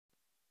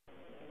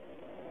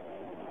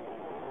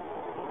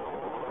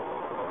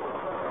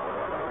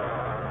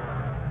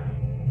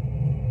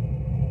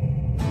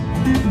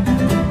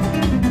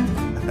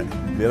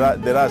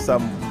There are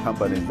some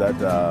companies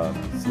that are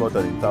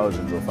slaughtering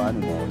thousands of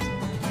animals.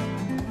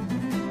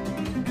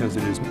 Because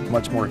it is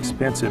much more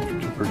expensive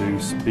to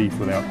produce beef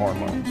without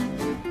hormones.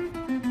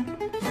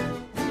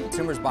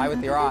 Consumers buy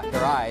with their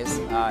eyes.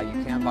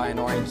 You can't buy an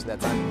orange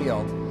that's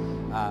unpeeled.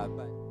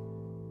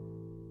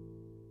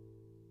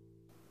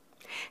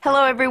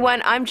 Hello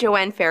everyone, I'm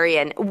Joanne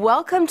Ferrian.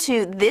 Welcome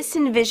to this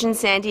Envision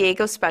San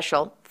Diego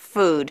special,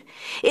 Food.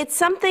 It's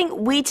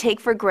something we take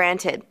for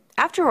granted.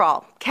 After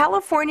all,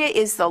 California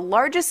is the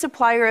largest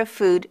supplier of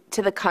food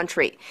to the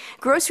country.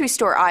 Grocery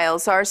store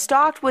aisles are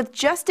stocked with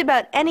just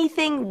about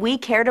anything we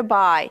care to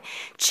buy.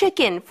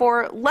 Chicken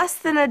for less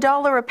than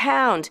 $1 a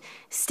pound,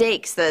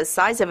 steaks the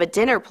size of a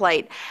dinner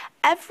plate,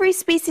 every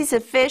species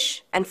of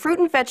fish, and fruit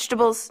and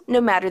vegetables,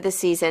 no matter the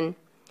season.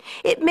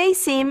 It may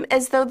seem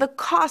as though the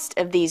cost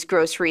of these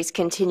groceries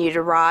continue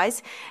to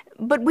rise,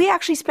 but we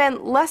actually spend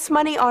less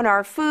money on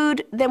our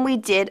food than we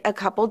did a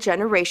couple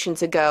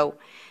generations ago.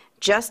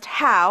 Just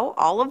how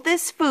all of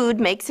this food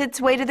makes its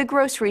way to the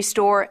grocery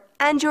store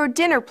and your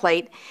dinner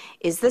plate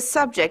is the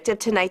subject of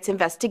tonight's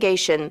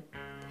investigation.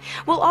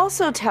 We'll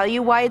also tell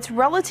you why it's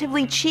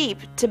relatively cheap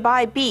to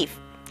buy beef,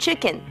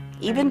 chicken,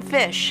 even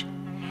fish.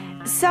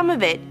 Some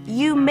of it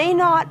you may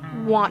not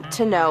want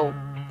to know.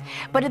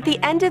 But at the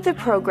end of the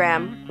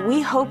program,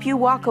 we hope you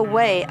walk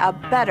away a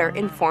better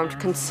informed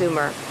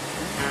consumer.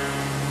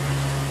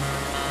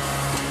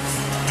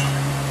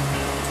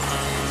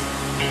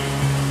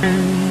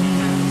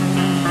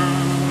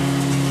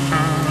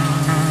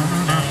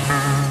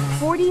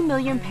 $40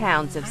 million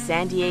pounds of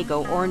San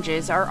Diego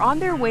oranges are on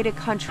their way to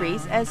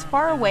countries as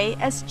far away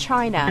as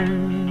China.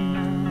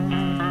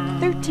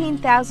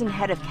 13,000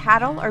 head of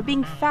cattle are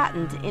being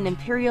fattened in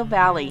Imperial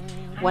Valley.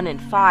 1 in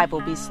 5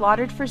 will be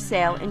slaughtered for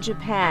sale in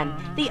Japan,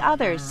 the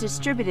others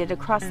distributed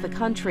across the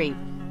country.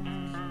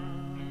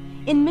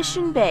 In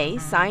Mission Bay,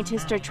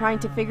 scientists are trying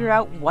to figure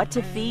out what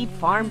to feed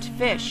farmed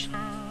fish.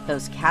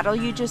 Those cattle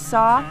you just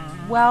saw,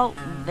 well,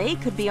 they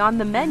could be on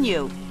the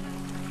menu.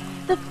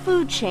 The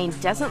food chain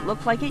doesn't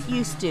look like it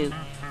used to.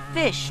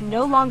 Fish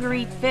no longer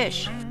eat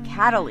fish.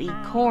 Cattle eat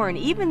corn,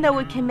 even though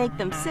it can make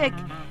them sick.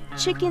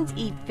 Chickens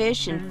eat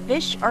fish, and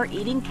fish are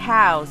eating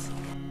cows.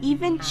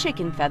 Even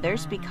chicken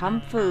feathers become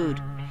food.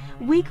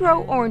 We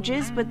grow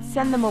oranges but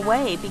send them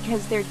away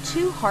because they're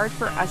too hard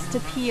for us to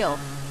peel.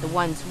 The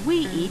ones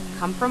we eat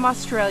come from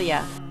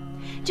Australia.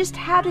 Just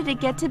how did it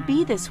get to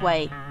be this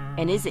way?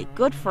 And is it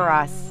good for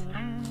us?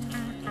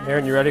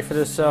 Aaron, you ready for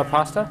this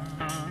pasta?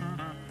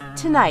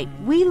 Tonight,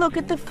 we look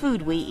at the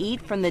food we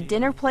eat from the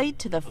dinner plate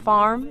to the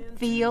farm,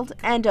 field,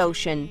 and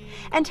ocean,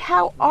 and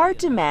how our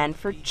demand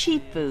for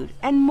cheap food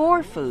and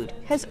more food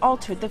has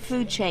altered the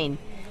food chain.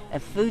 A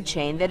food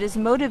chain that is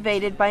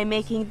motivated by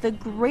making the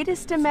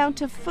greatest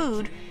amount of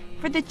food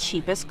for the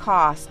cheapest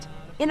cost.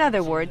 In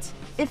other words,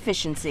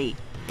 efficiency.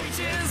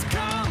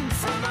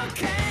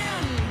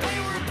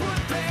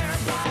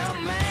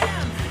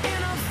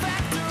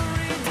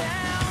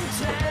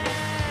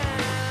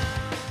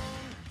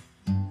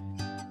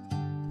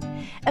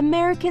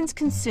 Americans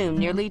consume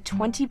nearly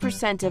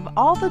 20% of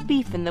all the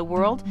beef in the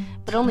world,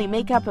 but only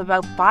make up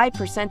about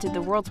 5% of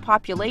the world's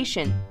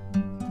population.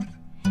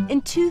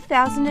 In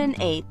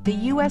 2008, the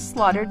U.S.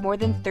 slaughtered more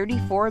than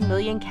 34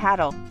 million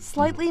cattle,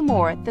 slightly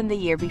more than the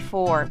year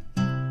before.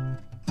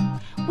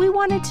 We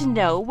wanted to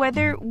know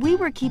whether we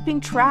were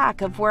keeping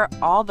track of where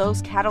all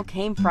those cattle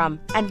came from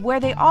and where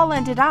they all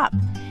ended up.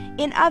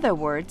 In other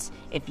words,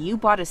 if you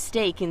bought a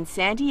steak in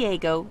San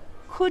Diego,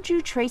 could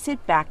you trace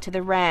it back to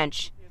the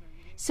ranch?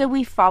 So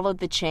we followed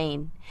the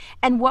chain,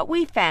 and what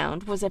we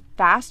found was a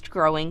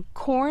fast-growing,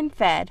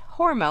 corn-fed,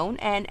 hormone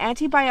and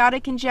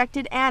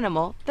antibiotic-injected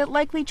animal that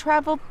likely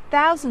traveled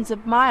thousands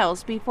of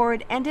miles before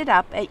it ended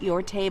up at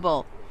your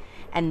table.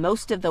 And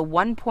most of the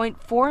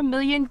 1.4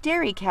 million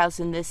dairy cows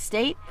in this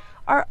state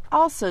are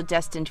also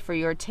destined for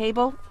your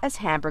table as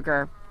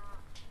hamburger.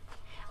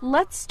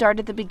 Let's start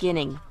at the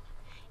beginning.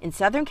 In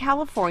Southern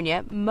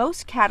California,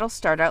 most cattle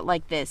start out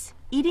like this,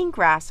 eating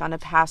grass on a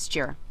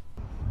pasture.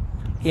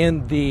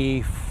 In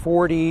the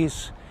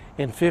 40s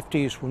and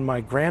 50s, when my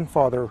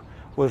grandfather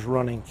was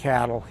running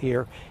cattle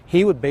here,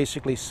 he would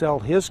basically sell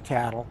his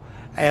cattle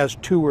as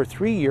 2 or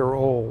 3 year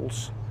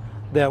olds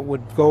that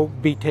would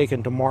be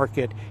taken to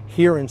market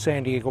here in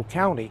San Diego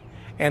County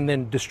and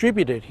then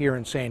distributed here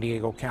in San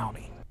Diego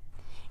County.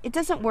 It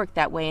doesn't work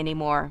that way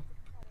anymore.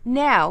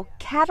 Now,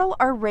 cattle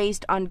are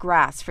raised on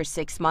grass for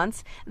 6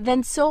 months,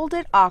 then sold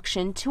at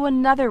auction to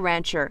another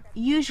rancher,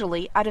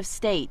 usually out of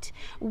state.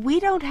 We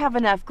don't have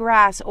enough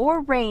grass or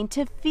rain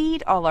to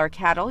feed all our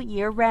cattle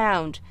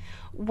year-round.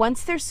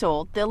 Once they're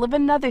sold, they'll live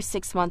another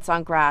 6 months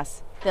on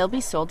grass. They'll be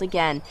sold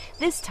again.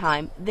 This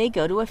time, they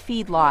go to a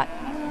feedlot.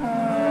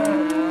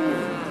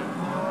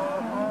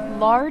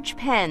 Large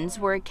pens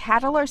where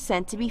cattle are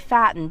sent to be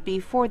fattened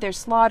before they're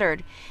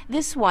slaughtered.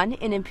 This one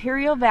in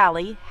Imperial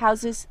Valley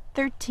houses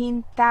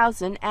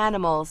 13,000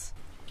 animals.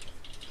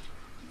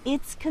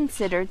 it's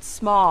considered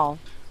small.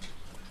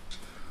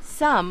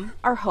 Some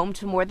are home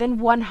to more than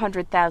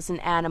 100,000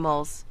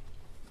 animals.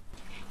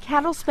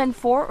 Cattle spend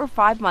 4 or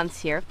 5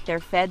 months here. They're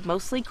fed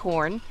mostly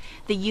corn.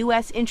 The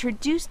U.S.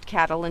 introduced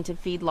cattle into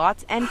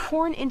feedlots and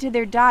corn into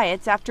their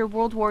diets after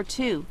World War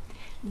II.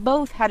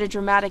 Both had a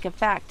dramatic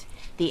effect.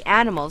 The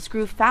animals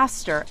grew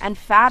faster and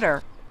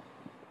fatter.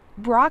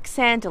 Brock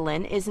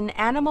Sandelin is an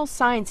animal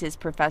sciences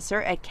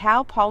professor at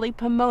Cal Poly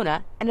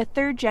Pomona and a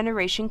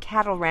third-generation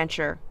cattle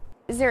rancher.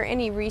 Is there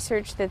any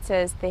research that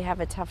says they have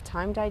a tough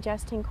time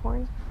digesting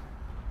corn?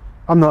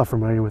 I'm not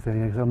familiar with any.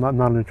 I'm not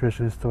a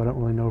nutritionist, so I don't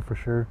really know for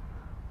sure.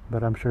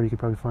 But I'm sure you could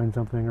probably find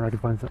something, or I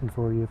could find something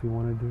for you if you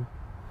wanted to.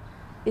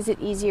 Is it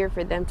easier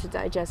for them to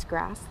digest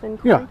grass than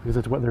corn? Yeah, because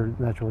it's what they're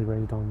naturally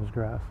raised on, is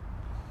grass.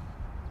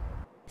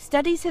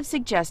 Studies have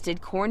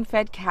suggested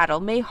corn-fed cattle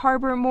may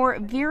harbor more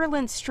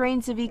virulent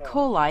strains of E.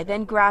 coli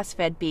than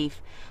grass-fed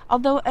beef,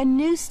 although a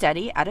new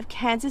study out of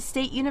Kansas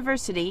State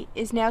University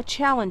is now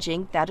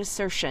challenging that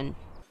assertion.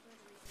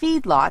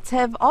 Feedlots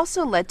have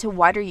also led to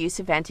wider use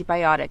of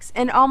antibiotics,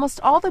 and almost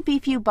all the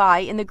beef you buy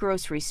in the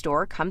grocery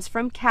store comes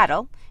from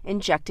cattle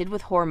injected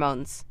with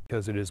hormones.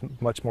 Because it is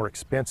much more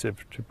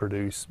expensive to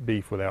produce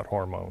beef without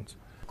hormones.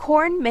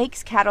 Corn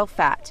makes cattle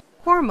fat.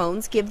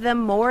 Hormones give them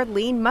more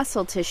lean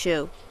muscle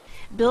tissue.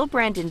 Bill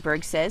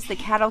Brandenburg says the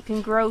cattle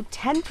can grow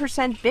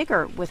 10%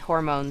 bigger with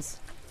hormones.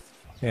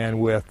 And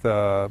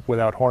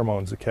without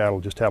hormones, the cattle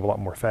just have a lot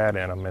more fat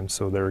in them, and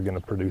so they're going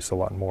to produce a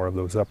lot more of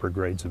those upper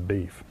grades of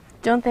beef.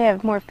 Don't they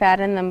have more fat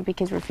in them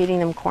because we're feeding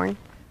them corn?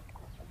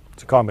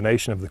 It's a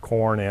combination of the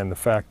corn and the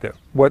fact that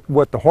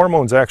what the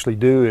hormones actually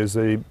do is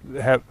the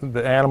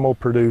animal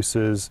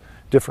produces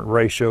different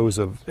ratios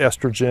of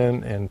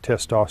estrogen and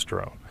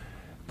testosterone.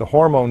 The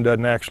hormone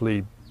doesn't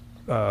actually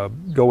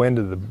go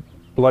into the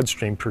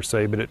bloodstream per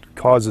se, but it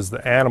causes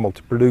the animal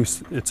to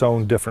produce its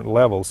own different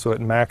levels, so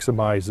it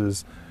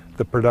maximizes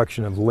the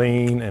production of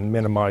lean and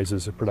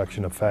minimizes the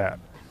production of fat.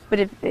 But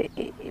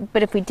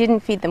if we didn't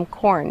feed them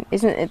corn,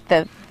 isn't it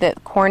the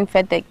corn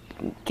fed that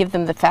give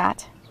them the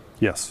fat?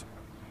 Yes.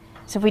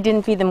 So if we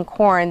didn't feed them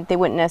corn, they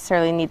wouldn't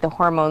necessarily need the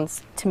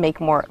hormones to make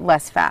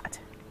less fat.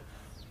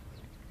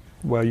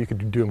 Well, you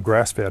could do them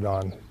grass-fed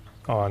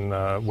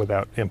on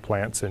without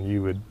implants, and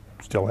you would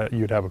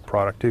you'd have a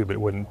product too, but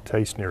it wouldn't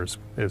taste near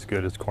as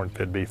good as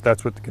corn-fed beef.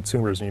 That's what the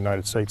consumers in the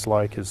United States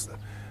like, is the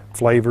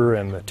flavor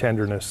and the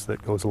tenderness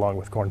that goes along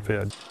with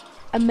corn-fed.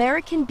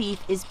 American beef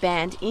is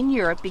banned in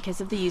Europe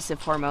because of the use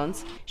of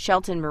hormones.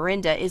 Shelton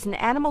Marinda is an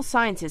animal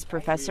sciences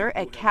professor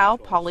at Cal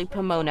Poly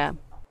Pomona.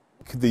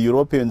 The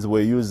Europeans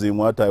were using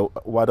what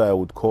I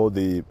would call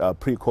the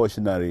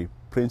precautionary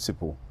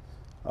principle,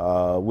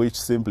 which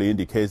simply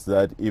indicates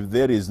that if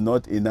there is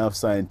not enough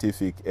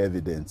scientific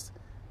evidence,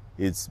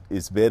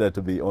 it's better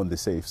to be on the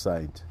safe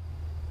side.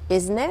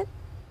 Isn't it?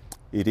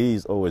 It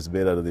is always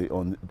better to be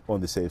on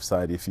the safe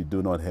side if you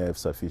do not have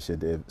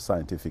sufficient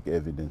scientific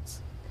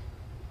evidence.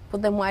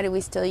 Well, then why do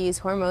we still use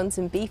hormones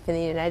in beef in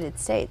the United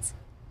States?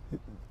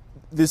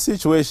 The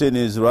situation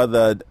is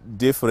rather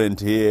different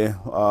here.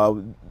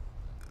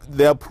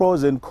 There are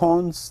pros and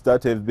cons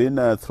that have been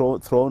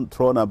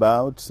thrown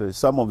about.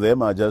 Some of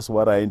them are just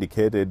what I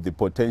indicated, the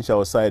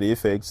potential side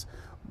effects.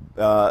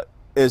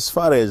 As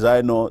far as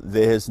I know,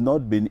 there has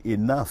not been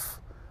enough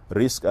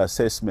risk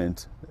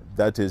assessment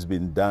that has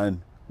been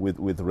done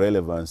with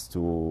relevance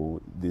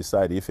to the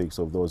side effects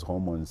of those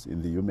hormones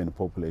in the human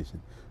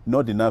population.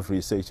 Not enough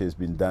research has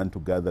been done to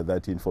gather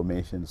that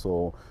information,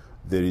 so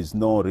there is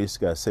no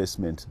risk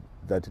assessment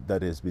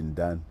that has been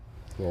done.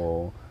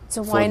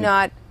 So why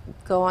not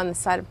go on the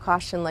side of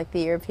caution like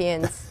the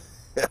Europeans?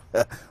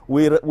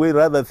 we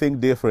rather think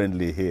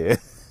differently here.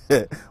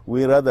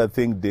 We rather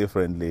think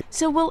differently.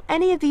 So will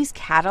any of these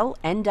cattle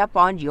end up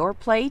on your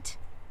plate?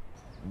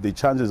 The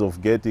chances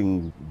of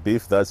getting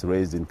beef that's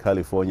raised in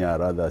California are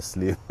rather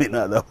slim. In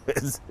other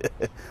words,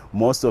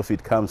 most of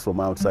it comes from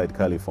outside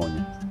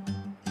California.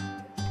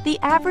 The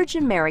average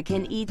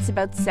American eats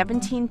about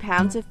 17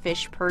 pounds of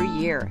fish per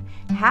year.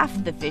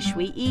 Half the fish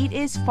we eat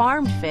is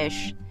farmed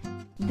fish.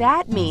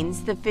 That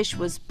means the fish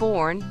was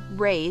born,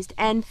 raised,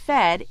 and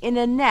fed in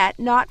a net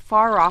not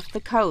far off the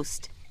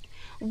coast.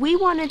 We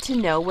wanted to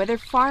know whether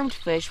farmed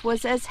fish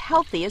was as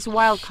healthy as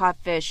wild-caught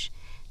fish.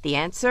 The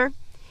answer?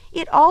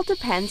 It all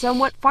depends on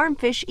what farm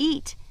fish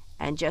eat.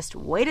 And just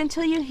wait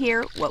until you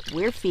hear what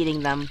we're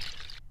feeding them.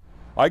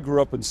 I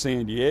grew up in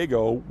San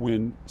Diego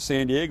when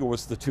San Diego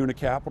was the tuna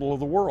capital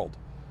of the world.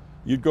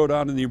 You'd go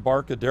down to the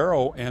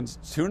Embarcadero and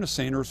tuna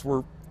seiners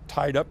were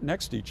tied up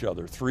next to each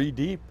other, 3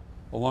 deep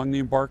along the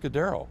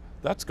Embarcadero.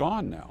 That's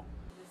gone now.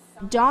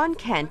 Don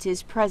Kent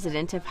is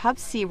president of Hub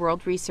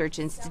SeaWorld Research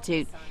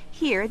Institute.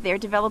 Here, they're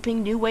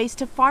developing new ways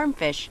to farm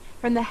fish,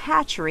 from the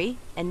hatchery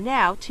and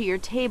now to your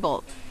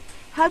table.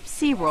 Hub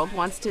SeaWorld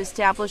wants to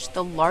establish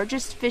the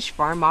largest fish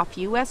farm off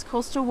U.S.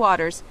 coastal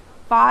waters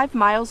 5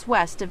 miles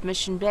west of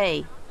Mission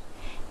Bay.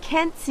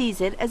 Kent sees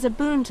it as a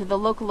boon to the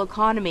local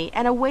economy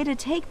and a way to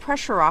take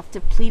pressure off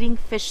depleting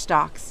fish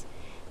stocks.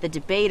 The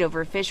debate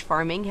over fish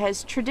farming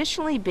has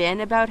traditionally been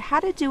about how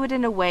to do it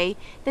in a way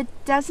that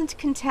doesn't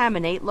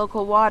contaminate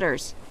local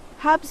waters.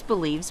 Hubbs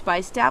believes by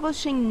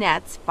establishing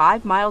nets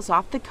 5 miles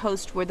off the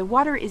coast where the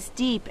water is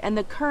deep and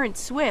the current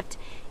swift,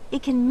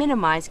 it can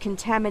minimize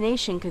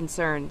contamination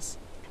concerns.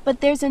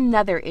 But there's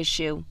another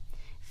issue.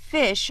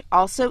 Fish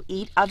also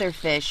eat other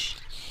fish.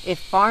 If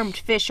farmed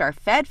fish are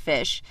fed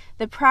fish,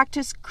 the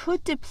practice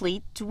could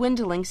deplete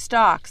dwindling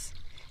stocks.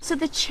 So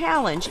the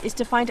challenge is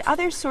to find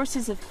other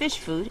sources of fish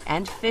food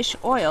and fish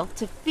oil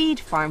to feed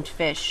farmed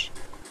fish.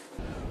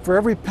 For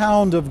every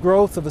pound of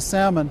growth of a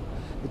salmon,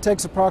 it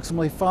takes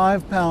approximately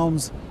 5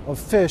 pounds of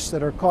fish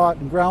that are caught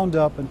and ground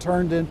up and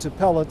turned into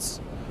pellets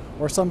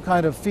or some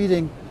kind of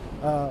feeding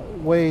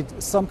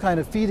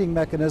feeding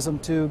mechanism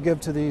to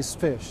give to these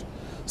fish.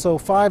 So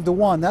 5 to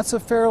 1, that's a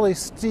fairly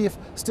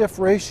stiff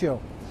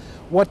ratio.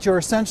 What you're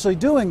essentially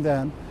doing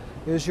then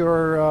is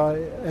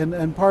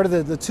and part of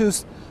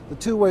the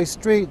two-way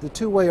street, the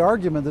two-way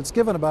argument that's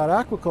given about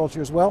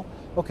aquaculture is, well,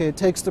 okay, it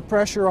takes the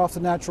pressure off the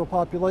natural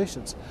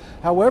populations.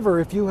 However,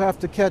 if you have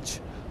to catch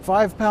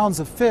 5 pounds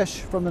of fish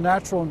from the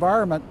natural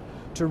environment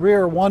to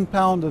rear 1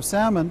 pound of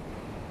salmon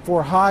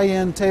for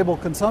high-end table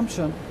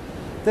consumption,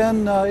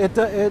 then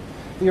the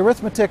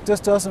arithmetic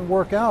just doesn't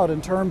work out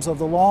in terms of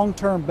the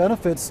long-term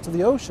benefits to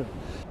the ocean.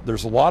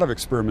 There's a lot of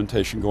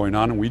experimentation going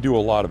on, and we do a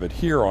lot of it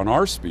here on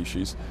our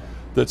species,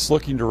 that's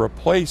looking to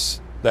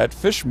replace that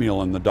fish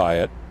meal in the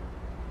diet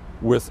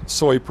with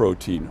soy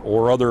protein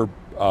or other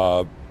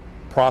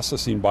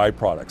processing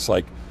byproducts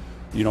like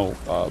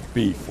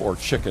beef or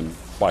chicken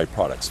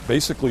byproducts.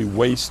 Basically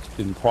waste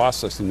in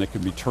processing that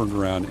can be turned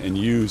around and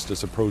used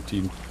as a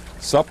protein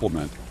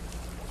supplement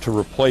to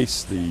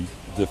replace the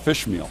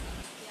fish meal.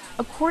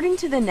 According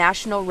to the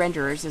National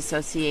Renderers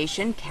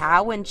Association,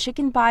 cow and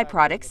chicken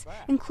byproducts,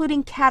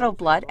 including cattle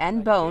blood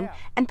and bone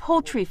and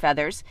poultry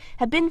feathers,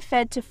 have been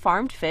fed to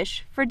farmed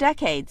fish for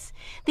decades.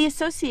 The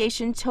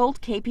association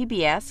told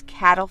KPBS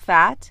cattle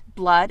fat,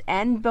 blood,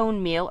 and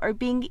bone meal are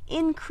being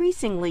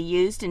increasingly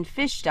used in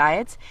fish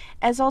diets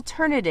as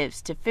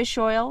alternatives to fish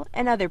oil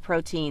and other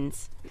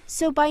proteins.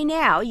 So by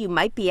now, you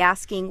might be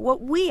asking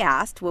what we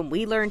asked when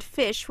we learned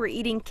fish were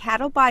eating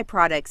cattle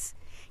byproducts.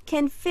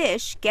 Can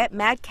fish get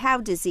mad cow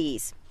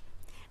disease?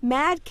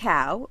 Mad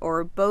cow,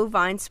 or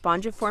bovine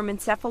spongiform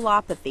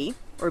encephalopathy,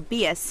 or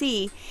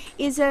BSC,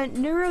 is a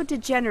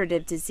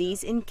neurodegenerative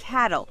disease in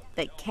cattle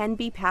that can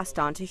be passed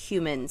on to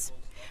humans.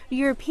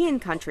 European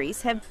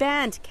countries have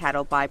banned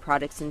cattle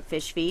byproducts in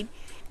fish feed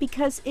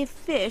because if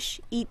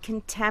fish eat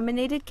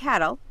contaminated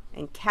cattle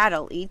and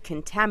cattle eat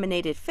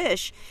contaminated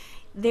fish,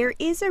 there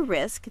is a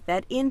risk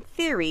that, in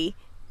theory,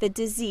 the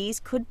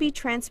disease could be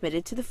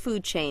transmitted to the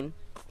food chain.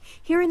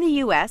 Here in the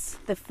U.S.,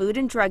 the Food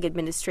and Drug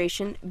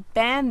Administration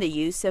banned the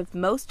use of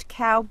most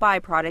cow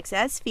byproducts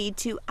as feed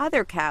to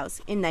other cows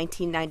in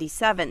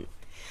 1997.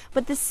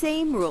 But the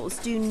same rules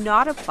do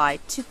not apply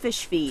to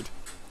fish feed.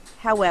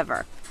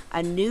 However,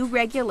 a new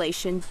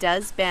regulation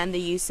does ban the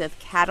use of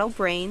cattle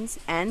brains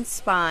and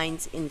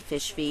spines in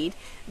fish feed.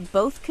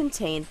 Both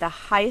contain the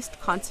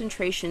highest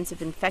concentrations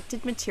of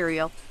infected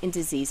material in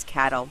diseased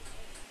cattle.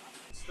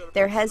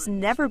 There has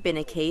never been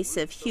a case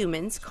of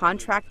humans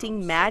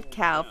contracting mad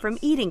cow from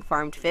eating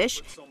farmed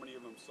fish.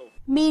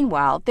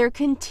 Meanwhile, there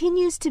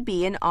continues to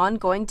be an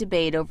ongoing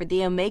debate over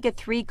the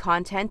omega-3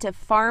 content of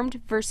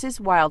farmed versus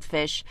wild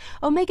fish.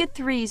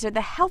 Omega-3s are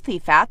the healthy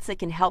fats that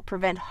can help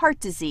prevent heart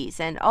disease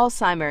and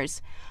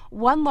Alzheimer's.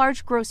 One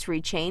large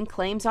grocery chain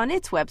claims on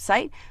its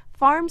website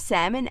farm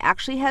salmon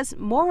actually has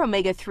more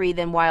omega-3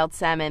 than wild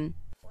salmon.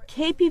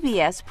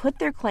 KPBS put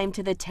their claim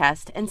to the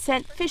test and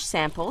sent fish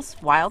samples,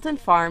 wild and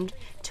farmed,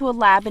 to a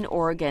lab in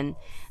Oregon.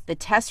 The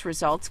test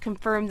results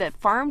confirmed that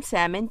farmed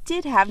salmon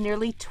did have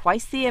nearly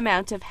twice the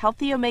amount of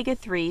healthy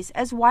omega-3s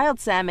as wild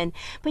salmon,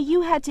 but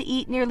you had to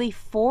eat nearly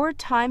 4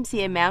 times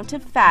the amount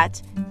of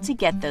fat to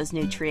get those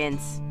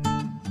nutrients.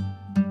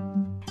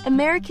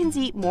 Americans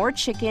eat more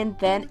chicken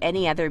than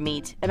any other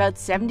meat, about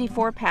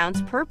 74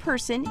 pounds per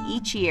person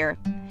each year.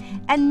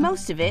 And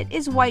most of it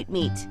is white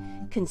meat.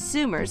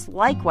 Consumers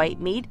like white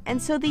meat,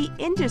 and so the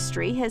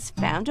industry has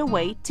found a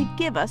way to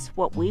give us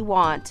what we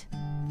want.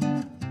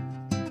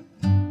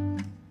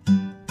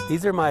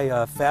 These are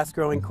my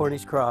fast-growing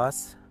Cornish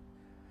cross,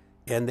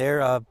 and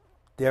they're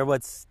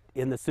what's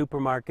in the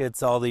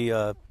supermarkets. All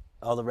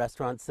the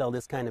restaurants sell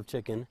this kind of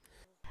chicken.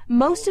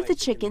 Most of the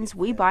chickens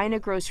we buy in a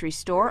grocery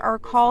store are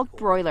called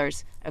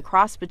broilers, a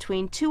cross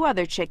between 2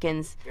 other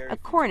chickens, a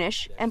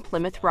Cornish and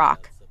Plymouth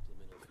Rock.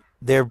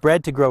 They're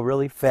bred to grow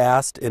really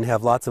fast and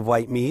have lots of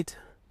white meat.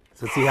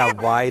 So see how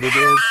wide it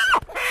is?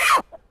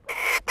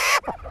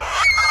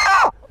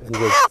 And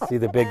you see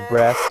the big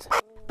breast.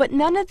 But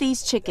none of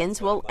these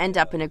chickens will end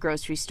up in a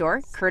grocery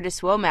store.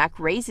 Curtis Womack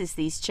raises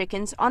these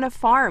chickens on a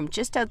farm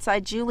just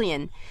outside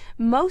Julian.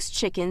 Most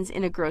chickens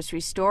in a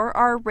grocery store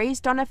are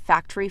raised on a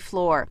factory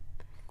floor.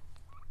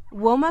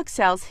 Womack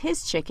sells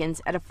his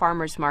chickens at a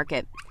farmer's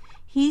market.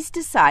 He's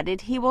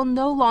decided he will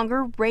no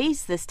longer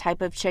raise this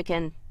type of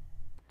chicken.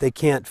 They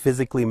can't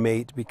physically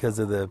mate because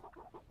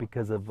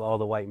of all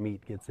the white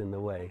meat gets in the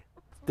way.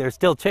 they're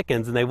still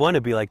chickens and they want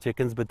to be like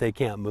chickens, but they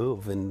can't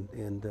move. And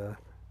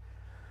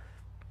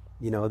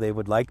you know, they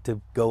would like to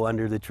go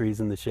under the trees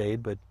in the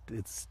shade, but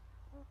it's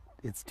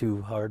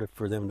too hard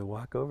for them to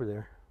walk over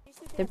there.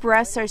 The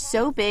breasts are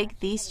so big,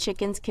 these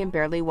chickens can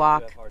barely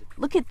walk.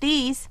 Look at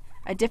these,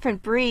 a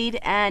different breed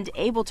and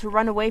able to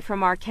run away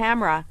from our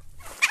camera.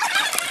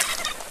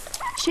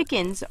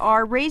 Chickens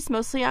are raised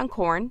mostly on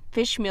corn.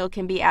 Fish meal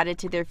can be added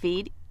to their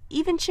feed,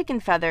 even chicken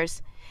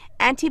feathers.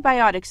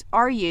 Antibiotics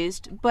are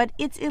used, but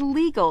it's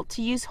illegal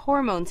to use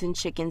hormones in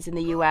chickens in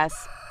the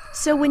U.S.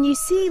 So when you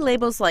see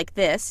labels like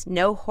this,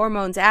 no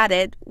hormones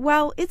added,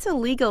 well, it's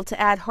illegal to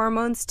add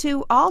hormones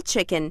to all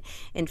chicken.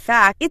 In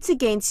fact, it's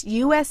against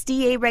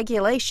USDA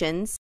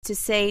regulations to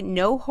say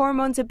no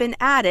hormones have been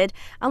added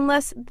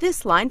unless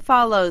this line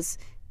follows.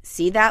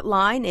 See that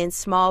line in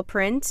small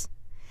print?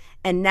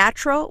 And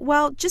natural,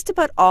 well, just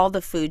about all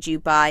the food you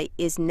buy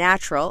is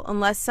natural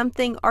unless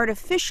something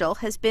artificial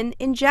has been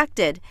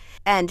injected.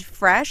 And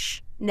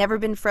fresh, never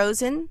been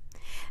frozen?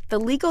 The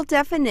legal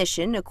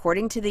definition,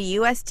 according to the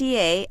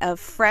USDA, of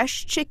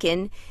fresh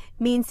chicken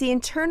means the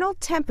internal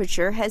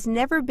temperature has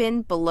never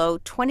been below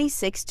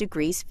 26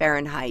 degrees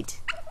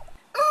Fahrenheit.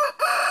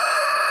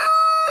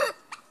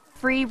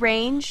 Free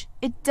range?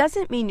 It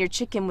doesn't mean your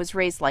chicken was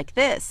raised like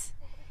this.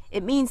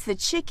 It means the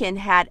chicken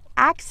had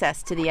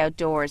access to the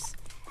outdoors.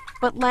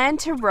 But land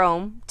to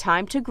roam,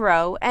 time to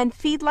grow, and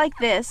feed like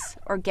this,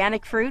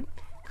 organic fruit,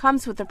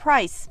 comes with a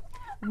price.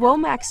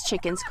 Womax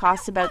chickens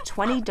cost about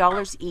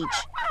 $20 each,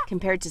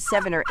 compared to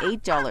 $7 or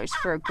 $8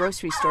 for a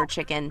grocery store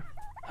chicken.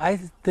 I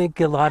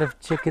think a lot of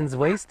chicken's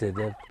wasted.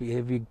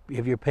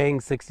 If you're paying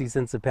 60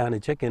 cents a pound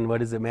of chicken, what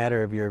does it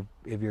matter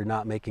if you're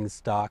not making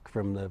stock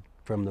from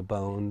the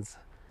bones?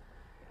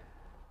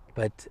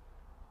 But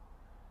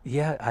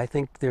yeah, I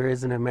think there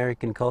is an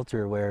American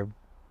culture where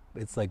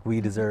it's like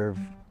we deserve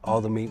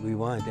all the meat we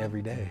want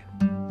every day.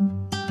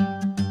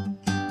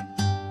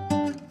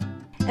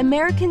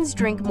 Americans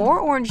drink more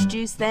orange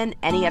juice than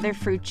any other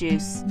fruit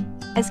juice.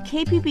 As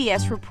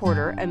KPBS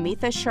reporter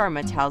Amitha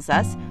Sharma tells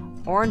us,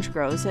 orange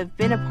groves have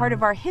been a part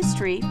of our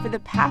history for the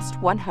past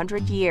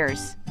 100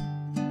 years.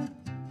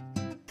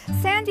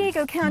 San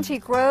Diego County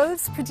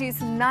groves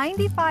produce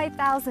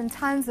 95,000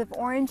 tons of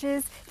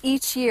oranges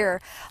each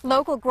year.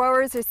 Local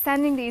growers are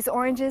sending these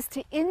oranges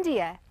to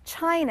India,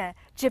 China,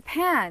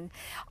 Japan,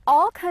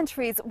 all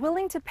countries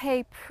willing to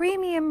pay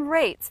premium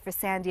rates for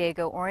San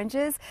Diego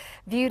oranges,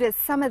 viewed as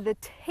some of the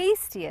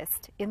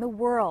tastiest in the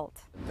world.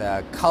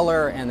 The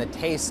color and the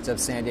taste of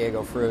San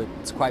Diego fruit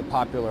is quite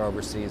popular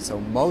overseas, so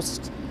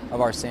most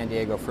of our San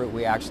Diego fruit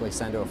we actually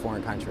send to a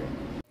foreign country.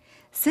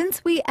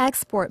 Since we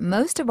export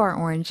most of our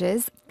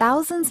oranges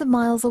thousands of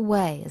miles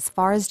away, as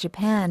far as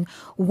Japan,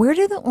 where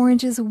do the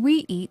oranges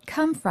we eat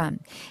come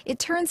from? It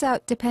turns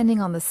out,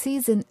 depending on the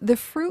season, the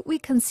fruit we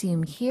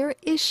consume here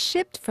is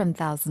shipped from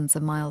thousands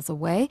of miles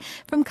away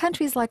from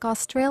countries like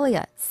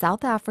Australia,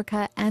 South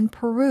Africa, and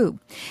Peru.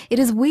 It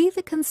is we,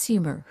 the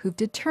consumer, who've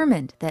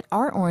determined that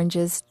our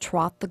oranges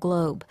trot the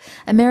globe.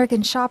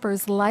 American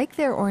shoppers like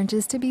their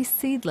oranges to be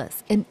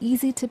seedless and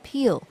easy to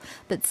peel,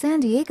 but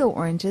San Diego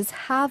oranges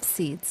have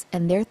seeds,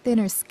 and their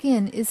thinner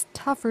skin is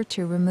tougher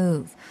to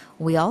remove.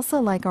 We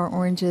also like our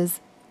oranges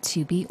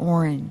to be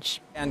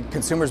orange. And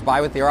consumers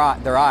buy with their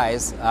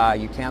eyes.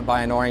 You can't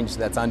buy an orange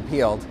that's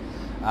unpeeled.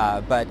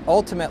 But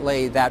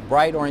ultimately, that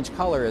bright orange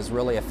color is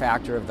really a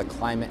factor of the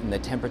climate and the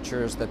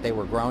temperatures that they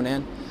were grown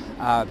in.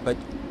 But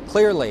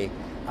clearly,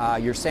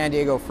 your San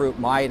Diego fruit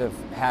might have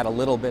had a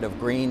little bit of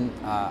green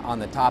on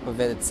the top of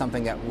it. It's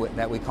something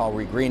that we call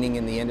regreening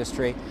in the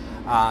industry.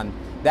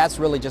 That's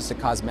really just a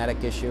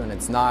cosmetic issue, and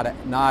it's not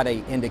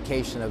an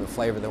indication of the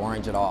flavor of the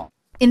orange at all.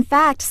 In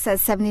fact,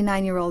 says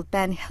 79-year-old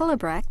Ben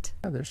Hillebrecht,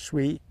 they're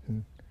sweet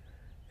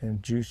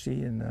and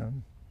juicy,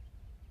 and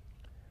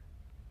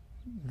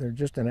they're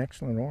just an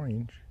excellent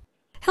orange.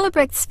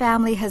 Hillebrecht's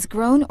family has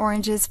grown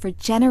oranges for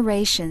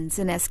generations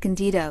in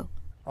Escondido.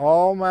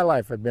 All my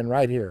life I've been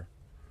right here.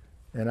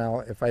 And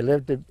if I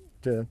live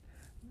to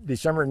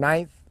December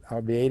 9th,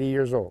 I'll be 80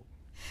 years old.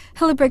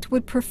 Hillebrecht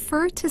would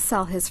prefer to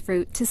sell his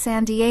fruit to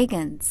San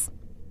Diegans.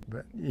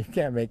 But you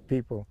can't make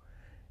people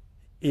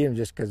eat them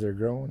just because they're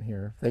grown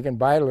here. They can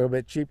buy it a little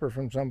bit cheaper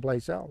from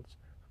someplace else.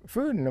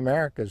 Food in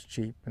America is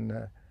cheap, and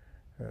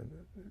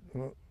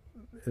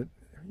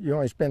you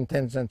only spend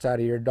 10 cents out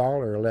of your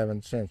dollar,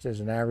 11 cents as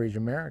an average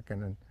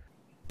American.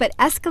 But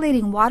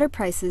escalating water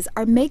prices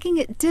are making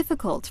it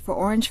difficult for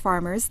orange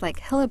farmers like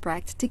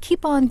Hillebrecht to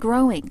keep on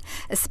growing,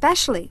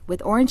 especially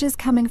with oranges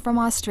coming from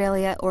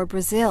Australia or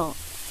Brazil.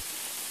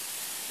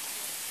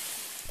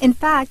 In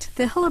fact,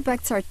 the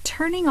Hillebrechts are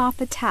turning off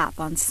the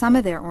tap on some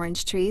of their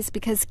orange trees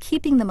because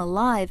keeping them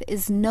alive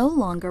is no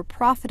longer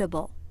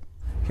profitable.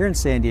 Here in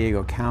San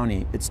Diego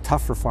County, it's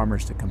tough for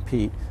farmers to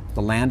compete.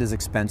 The land is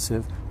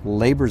expensive,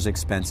 labor is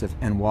expensive,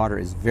 and water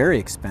is very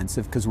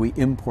expensive because we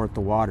import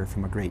the water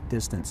from a great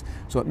distance.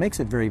 So it makes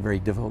it very, very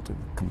difficult to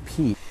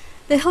compete.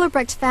 The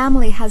Hillebrecht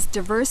family has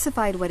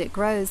diversified what it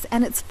grows,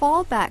 and its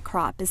fallback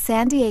crop is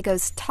San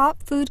Diego's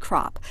top food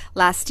crop.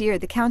 Last year,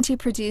 the county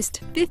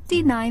produced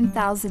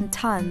 59,000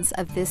 tons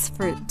of this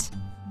fruit.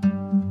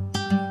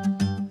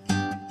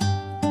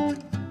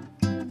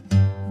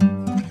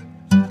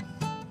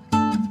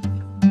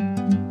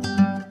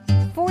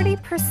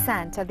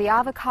 40% of the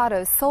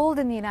avocados sold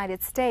in the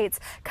United States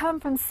come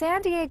from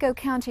San Diego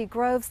County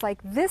groves like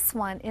this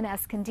one in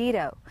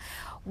Escondido.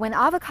 When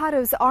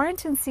avocados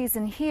aren't in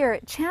season here,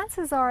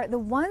 chances are the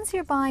ones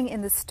you're buying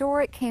in the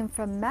store came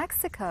from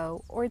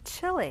Mexico or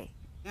Chile.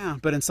 Yeah,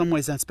 but in some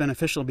ways that's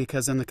beneficial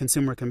because then the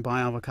consumer can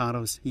buy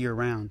avocados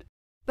year-round.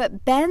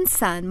 But Ben's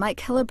son, Mike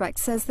Hillebrecht,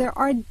 says there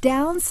are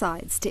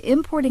downsides to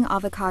importing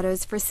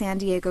avocados for San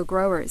Diego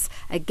growers,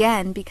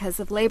 again because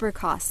of labor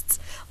costs.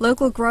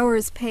 Local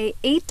growers pay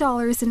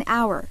 $8 an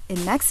hour.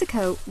 In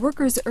Mexico,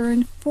 workers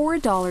earn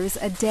 $4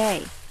 a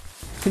day.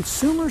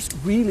 Consumers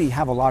really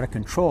have a lot of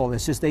control.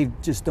 It's just they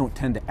just don't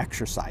tend to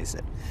exercise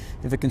it.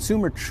 If a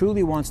consumer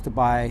truly wants to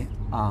buy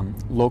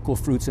local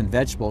fruits and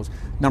vegetables,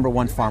 number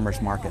one,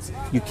 farmers markets.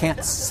 You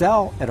can't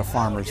sell at a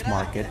farmer's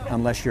market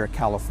unless you're a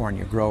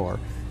California grower.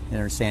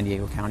 In San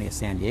Diego County, a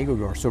San Diego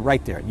grower. So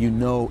right there, you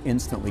know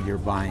instantly you're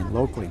buying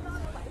locally.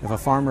 If a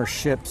farmer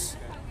ships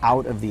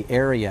out of the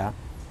area,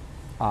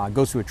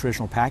 goes to a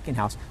traditional packing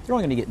house, they're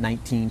only going to get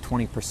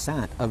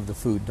 19–20% of the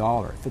food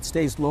dollar. If it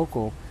stays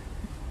local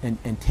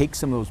and takes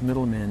some of those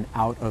middlemen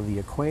out of the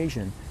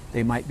equation,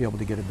 they might be able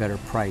to get a better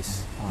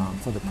price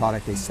for the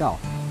product they sell.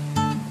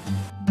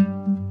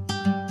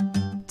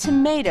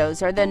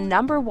 Tomatoes are the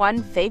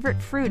 #1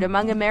 favorite fruit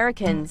among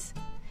Americans.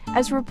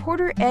 As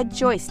reporter Ed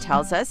Joyce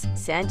tells us,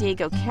 San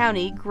Diego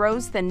County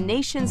grows the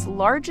nation's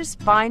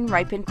largest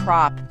vine-ripened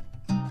crop.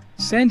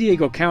 San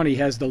Diego County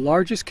has the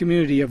largest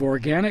community of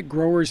organic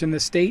growers in the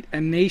state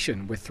and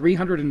nation, with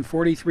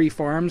 343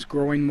 farms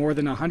growing more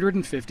than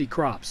 150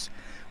 crops.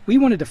 We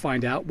wanted to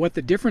find out what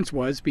the difference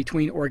was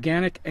between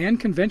organic and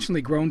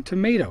conventionally grown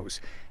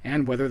tomatoes,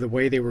 and whether the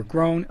way they were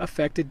grown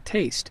affected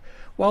taste.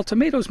 While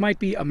tomatoes might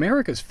be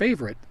America's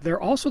favorite,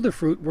 they're also the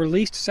fruit we're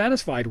least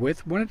satisfied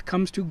with when it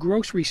comes to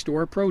grocery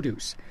store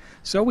produce.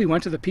 So we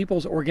went to the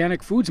People's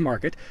Organic Foods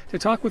Market to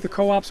talk with the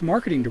co-op's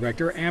marketing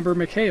director, Amber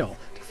McHale,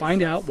 to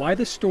find out why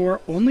the store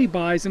only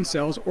buys and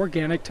sells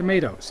organic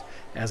tomatoes.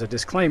 As a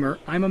disclaimer,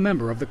 I'm a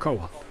member of the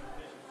co-op.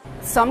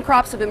 Some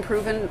crops have been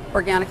proven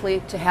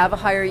organically to have a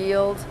higher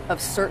yield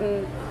of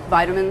certain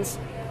vitamins.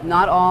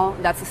 Not all.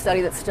 That's a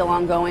study that's still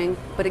ongoing.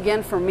 But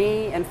again, for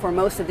me and for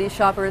most of these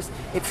shoppers,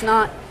 it's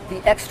not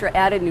the extra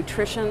added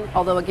nutrition,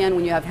 although again,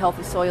 when you have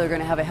healthy soil, you're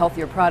going to have a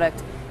healthier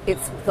product.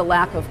 It's the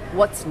lack of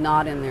what's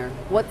not in there,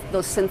 what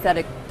those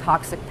synthetic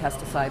toxic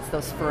pesticides,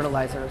 those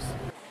fertilizers.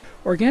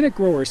 Organic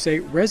growers say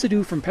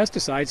residue from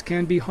pesticides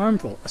can be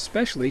harmful,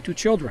 especially to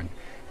children.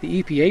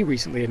 The EPA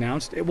recently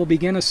announced it will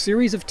begin a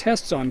series of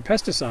tests on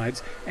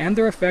pesticides and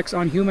their effects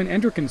on human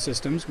endocrine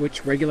systems,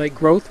 which regulate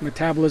growth,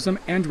 metabolism,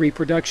 and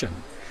reproduction.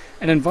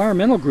 An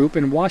environmental group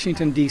in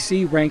Washington,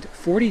 D.C. ranked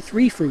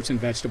 43 fruits and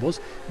vegetables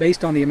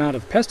based on the amount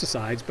of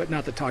pesticides, but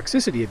not the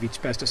toxicity of each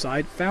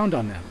pesticide found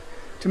on them.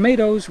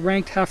 Tomatoes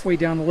ranked halfway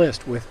down the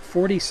list, with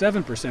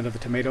 47% of the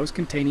tomatoes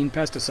containing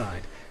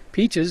pesticide.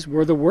 Peaches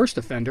were the worst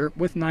offender,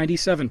 with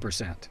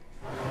 97%.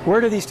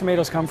 Where do these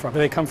tomatoes come from? Do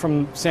they come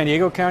from San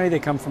Diego County? They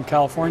come from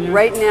California?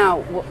 Right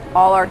now,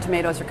 all our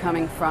tomatoes are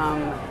coming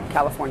from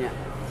California.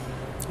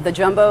 The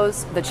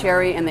jumbos, the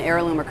cherry, and the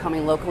heirloom are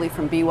coming locally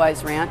from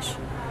B.Y.'s Ranch,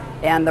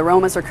 and the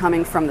Romas are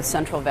coming from the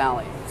Central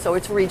Valley. So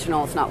it's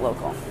regional, it's not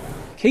local.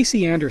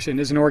 Casey Anderson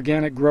is an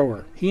organic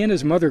grower. He and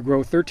his mother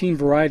grow 13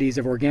 varieties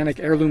of organic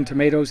heirloom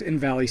tomatoes in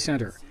Valley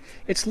Center.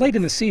 It's late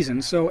in the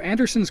season, so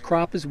Anderson's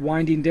crop is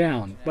winding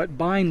down, but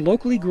buying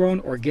locally grown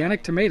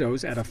organic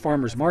tomatoes at a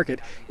farmer's market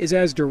is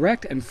as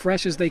direct and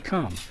fresh as they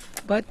come.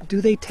 But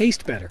do they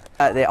taste better?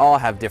 They all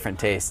have different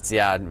tastes,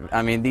 yeah.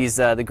 I mean, these,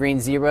 the green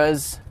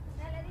zebras,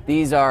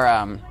 these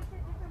are,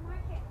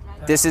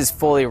 this is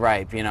fully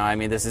ripe, you know, I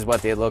mean, this is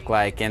what they look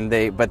like, and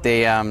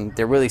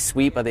they're really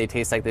sweet, but they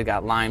taste like they've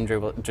got lime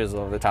drizzle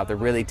over the top. They're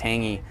really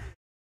tangy.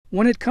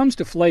 When it comes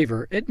to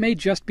flavor, it may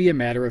just be a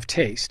matter of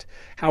taste.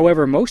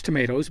 However, most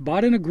tomatoes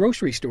bought in a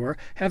grocery store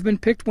have been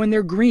picked when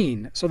they're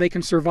green, so they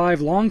can survive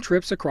long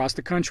trips across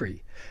the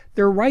country.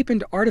 They're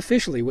ripened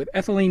artificially with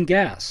ethylene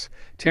gas.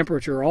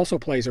 Temperature also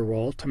plays a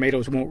role.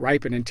 Tomatoes won't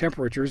ripen in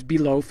temperatures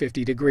below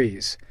 50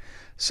 degrees.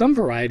 Some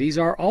varieties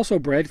are also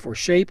bred for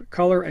shape,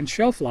 color, and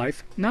shelf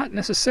life, not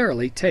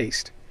necessarily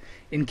taste.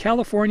 In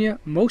California,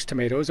 most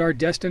tomatoes are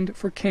destined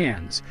for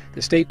cans.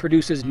 The state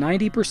produces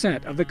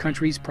 90% of the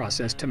country's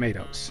processed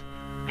tomatoes.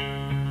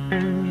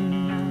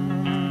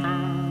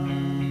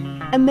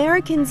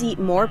 Americans eat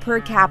more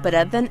per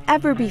capita than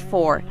ever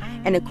before,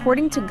 and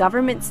according to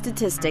government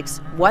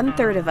statistics,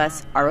 1/3 of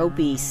us are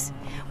obese.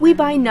 We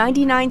buy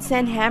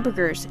 99-cent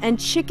hamburgers and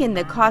chicken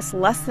that costs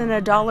less than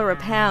 $1 a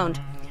pound.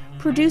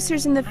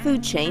 Producers in the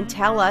food chain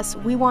tell us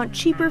we want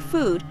cheaper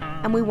food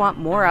and we want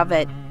more of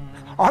it.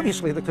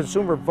 Obviously, the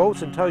consumer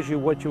votes and tells you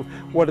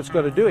what it's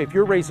going to do. If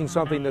you're raising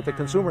something that the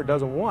consumer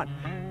doesn't want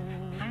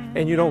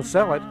and you don't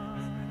sell it,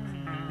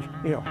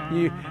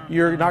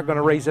 you're not going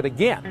to raise it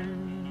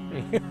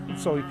again.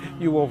 So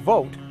you will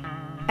vote.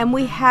 And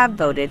we have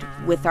voted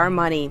with our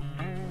money.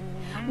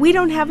 We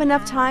don't have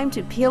enough time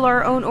to peel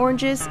our own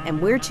oranges,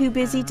 and we're too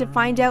busy to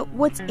find out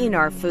what's in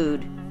our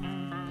food.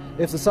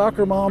 If the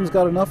soccer mom's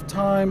got enough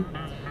time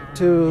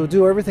to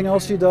do everything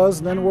else she does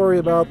and then worry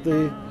about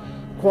the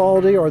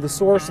quality or the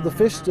source of the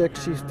fish stick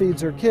she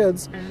feeds her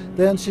kids,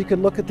 then she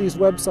can look at these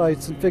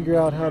websites and figure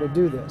out how to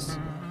do this.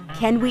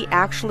 Can we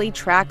actually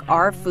track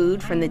our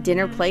food from the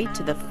dinner plate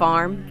to the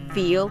farm,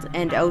 field,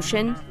 and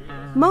ocean?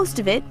 Most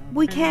of it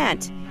we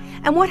can't.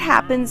 And what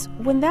happens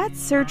when that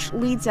search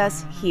leads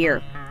us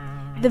here?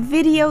 The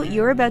video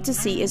you're about to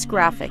see is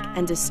graphic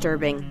and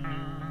disturbing.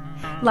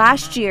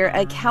 Last year,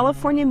 a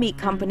California meat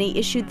company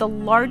issued the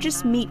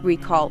largest meat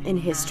recall in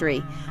history.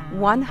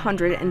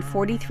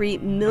 143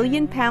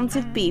 million pounds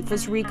of beef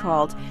was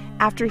recalled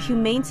after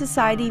Humane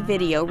Society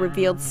video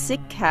revealed sick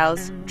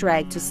cows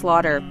dragged to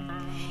slaughter.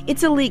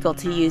 It's illegal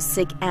to use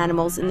sick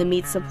animals in the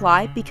meat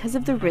supply because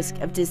of the risk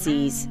of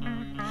disease.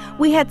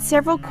 We had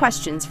several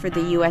questions for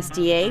the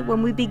USDA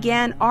when we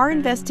began our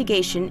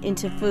investigation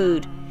into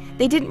food.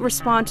 They didn't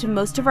respond to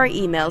most of our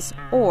emails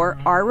or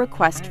our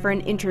request for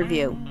an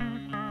interview.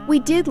 We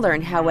did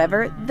learn,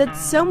 however, that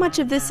so much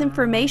of this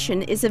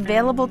information is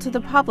available to the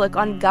public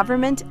on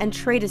government and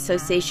trade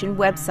association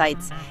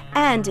websites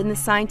and in the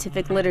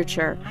scientific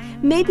literature.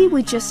 Maybe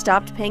we just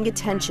stopped paying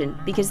attention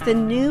because the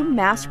new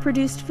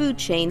mass-produced food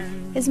chain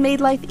has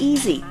made life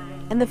easy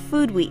and the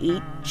food we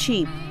eat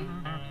cheap.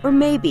 Or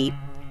maybe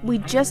we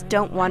just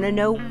don't want to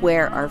know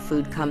where our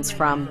food comes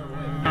from.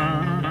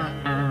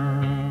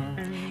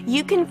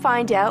 You can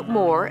find out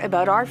more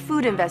about our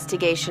food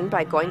investigation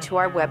by going to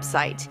our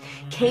website,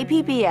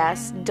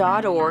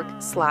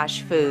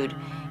 kpbs.org/food.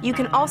 You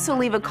can also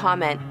leave a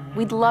comment.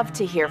 We'd love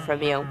to hear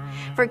from you.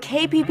 For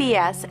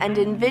KPBS and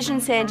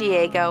Envision San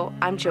Diego,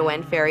 I'm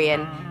Joanne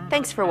Farian.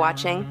 Thanks for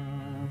watching.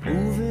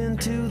 Moving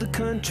to the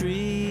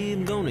country,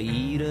 I'm gonna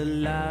eat a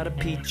lot of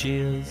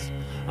peaches.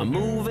 I'm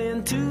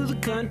moving to the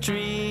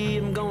country,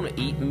 I'm gonna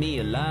eat me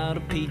a lot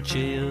of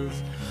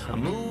peaches.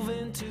 I'm moving